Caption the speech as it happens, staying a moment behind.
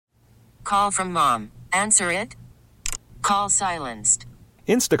call from mom. Answer it. Call silenced.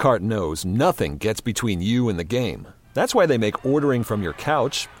 Instacart knows nothing gets between you and the game. That's why they make ordering from your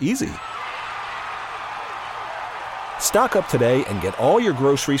couch easy. Stock up today and get all your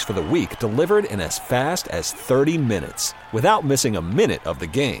groceries for the week delivered in as fast as 30 minutes without missing a minute of the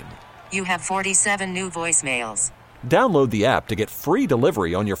game. You have 47 new voicemails. Download the app to get free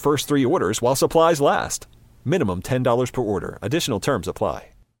delivery on your first 3 orders while supplies last. Minimum $10 per order. Additional terms apply.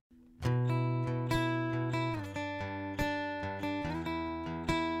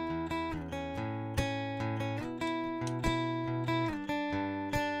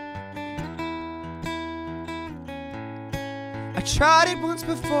 I tried it once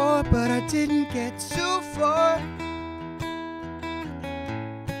before, but I didn't get too far.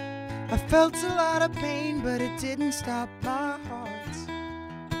 I felt a lot of pain, but it didn't stop my heart.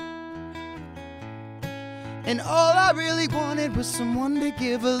 And all I really wanted was someone to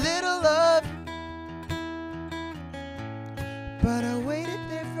give a little love. But I waited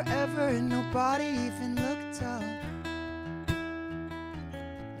there forever and nobody even looked up.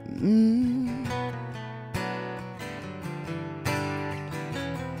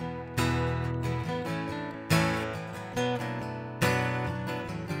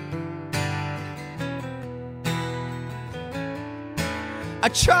 I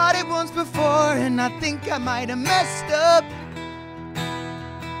tried it once before and I think I might have messed up.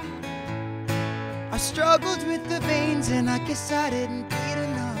 I struggled with the veins and I guess I didn't bleed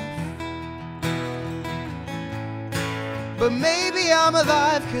enough. But maybe I'm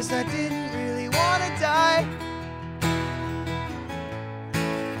alive cause I didn't really want to die.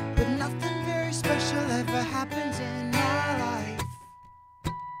 But nothing very special ever happens in my life.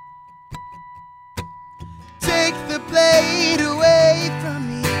 Take the blade away from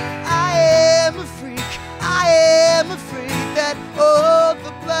me. I am a freak. I am afraid that all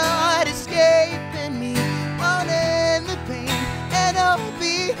the blood escaping me won't end the pain, and I'll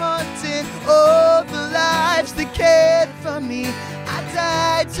be haunting all the lives that cared for me. I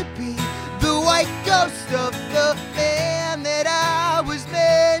died to be the white ghost of the man that I was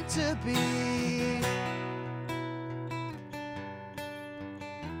meant to be.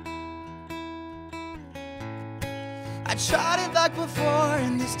 I tried it like before,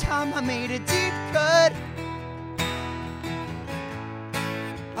 and this time I made a deep cut.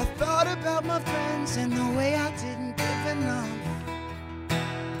 I thought about my friends and the way I didn't give enough.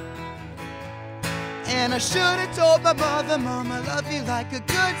 And I should have told my mother, Mom, I love you like a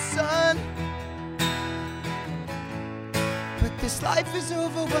good son. But this life is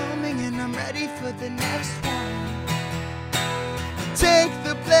overwhelming and I'm ready for the next one. Take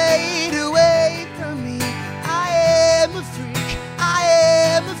the blade away from me. I am a freak. I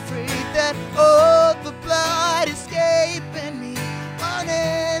am afraid that all the blood escaping me won't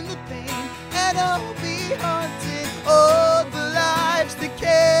end the pain, and I'll be haunted all the lives that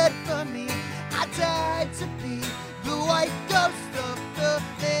cared for me. I died to be the white ghost of the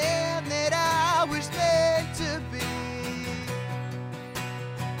man that I was meant to be.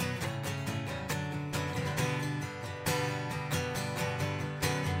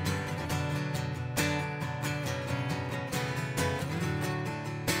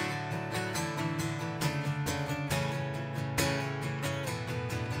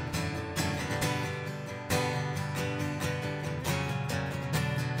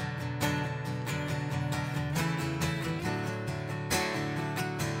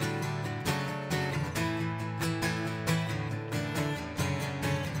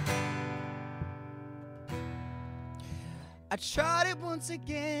 I tried it once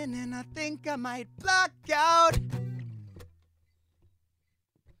again and I think I might black out.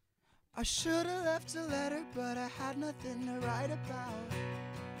 I should have left a letter, but I had nothing to write about.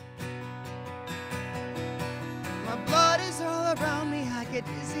 My blood is all around me, I get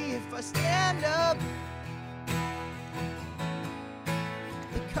dizzy if I stand up.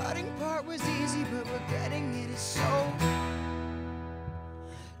 The cutting part was easy, but regretting it is so.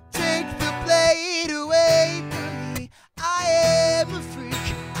 Take the blade away from me. I am a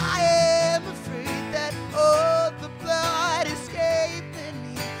freak. I am afraid that all the blood escaping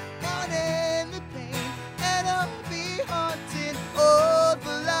me won't end the pain, and I'll be haunting all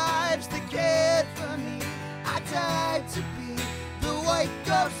the lives that cared for me. I died to be the white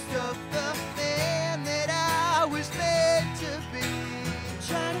ghost of the man that I was meant to be.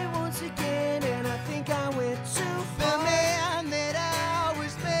 Tried it once again and I think I went too far.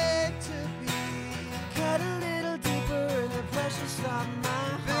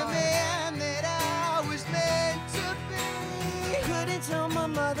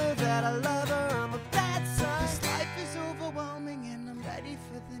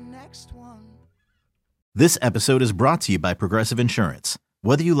 next one. This episode is brought to you by Progressive Insurance.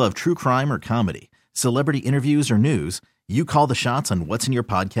 Whether you love true crime or comedy, celebrity interviews or news, you call the shots on what's in your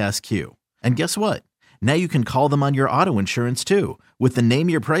podcast queue. And guess what? Now you can call them on your auto insurance too with the Name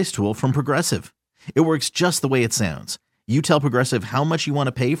Your Price tool from Progressive. It works just the way it sounds. You tell Progressive how much you want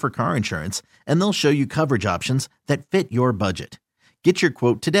to pay for car insurance, and they'll show you coverage options that fit your budget. Get your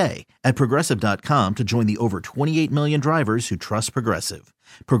quote today at Progressive.com to join the over 28 million drivers who trust Progressive.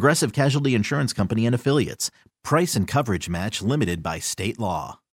 Progressive Casualty Insurance Company and Affiliates. Price and coverage match limited by state law.